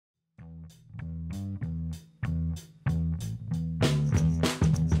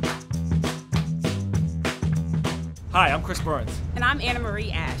Hi, I'm Chris Burns. And I'm Anna Marie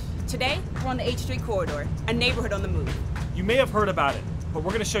Ashe. Today, we're on the H Street corridor, a neighborhood on the move. You may have heard about it, but we're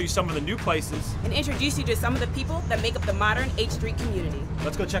going to show you some of the new places and introduce you to some of the people that make up the modern H Street community.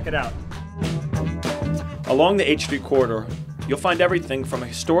 Let's go check it out. Along the H Street corridor, you'll find everything from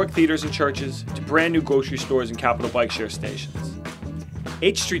historic theaters and churches to brand new grocery stores and Capital Bike Share stations.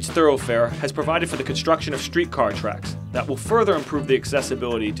 H Street's thoroughfare has provided for the construction of streetcar tracks that will further improve the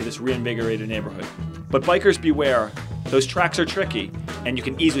accessibility to this reinvigorated neighborhood. But bikers beware, those tracks are tricky and you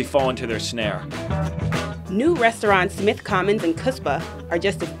can easily fall into their snare. New restaurants Smith Commons and Cuspa are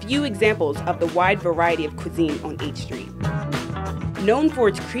just a few examples of the wide variety of cuisine on H Street. Known for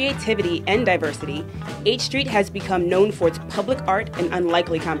its creativity and diversity, H Street has become known for its public art and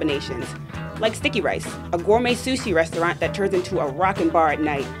unlikely combinations, like Sticky Rice, a gourmet sushi restaurant that turns into a rockin' bar at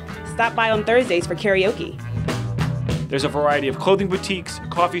night. Stop by on Thursdays for karaoke. There's a variety of clothing boutiques,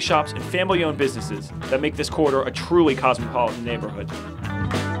 coffee shops, and family-owned businesses that make this corridor a truly cosmopolitan neighborhood.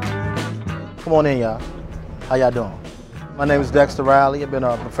 Come on in, y'all. How y'all doing? My name is Dexter Riley. I've been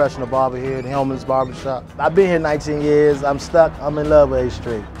a professional barber here at Hillman's Barber Shop. I've been here 19 years. I'm stuck. I'm in love with H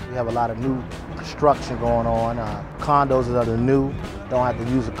Street. We have a lot of new construction going on. Condos that are new. Don't have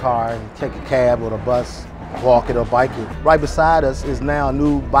to use a car and take a cab or a bus, walk it or bike it. Right beside us is now a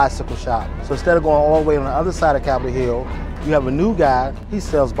new bicycle shop. So instead of going all the way on the other side of Capitol Hill, you have a new guy. He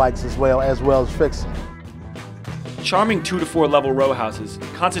sells bikes as well as fixing. Charming 2 to 4 level row houses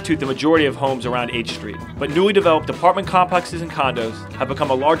constitute the majority of homes around H Street, but newly developed apartment complexes and condos have become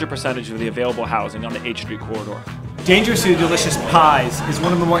a larger percentage of the available housing on the H Street corridor. Dangerously Delicious Pies is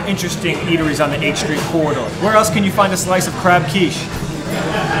one of the more interesting eateries on the H Street corridor. Where else can you find a slice of crab quiche?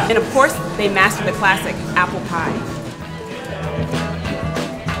 And of course, they master the classic apple pie.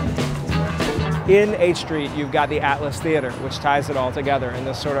 In H Street, you've got the Atlas Theater, which ties it all together in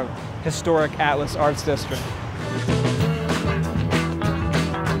this sort of historic Atlas Arts District.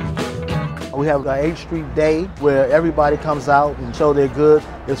 We have an H Street Day where everybody comes out and show their goods.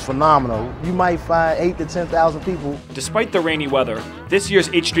 It's phenomenal. You might find 8,000 to 10,000 people. Despite the rainy weather, this year's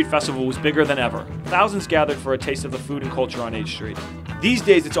H Street Festival was bigger than ever. Thousands gathered for a taste of the food and culture on H Street. These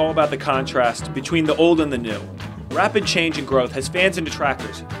days, it's all about the contrast between the old and the new. Rapid change and growth has fans and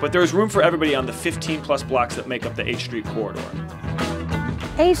detractors, but there is room for everybody on the 15+ blocks that make up the H Street corridor.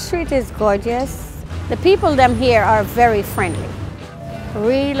 H Street is gorgeous. The people them here are very friendly.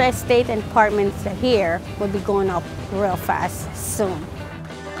 Real estate and apartments here will be going up real fast soon.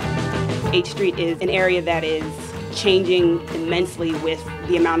 H Street is an area that is changing immensely with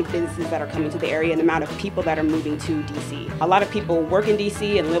the amount of businesses that are coming to the area and the amount of people that are moving to DC. A lot of people work in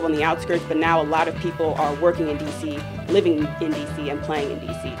DC and live on the outskirts, but now a lot of people are working in DC, living in DC, and playing in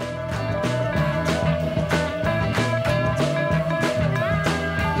DC.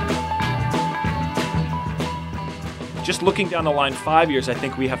 Just looking down the line 5 years, I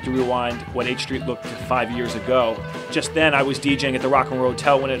think we have to rewind what H Street looked 5 years ago. Just then, I was DJing at the Rock and Roll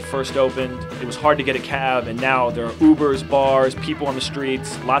Hotel when it first opened. It was hard to get a cab, and now there are Ubers, bars, people on the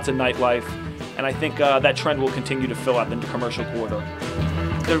streets, lots of nightlife, and I think that trend will continue to fill out the commercial corridor.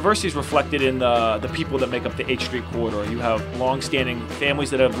 The diversity is reflected in the people that make up the H Street corridor. You have long-standing families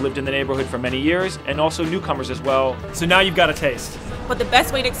that have lived in the neighborhood for many years, and also newcomers as well. So now you've got a taste. But the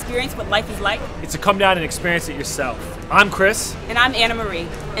best way to experience what life is like is to come down and experience it yourself. I'm Chris. And I'm Anna Marie,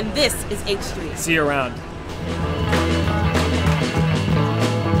 and this is H Street. See you around.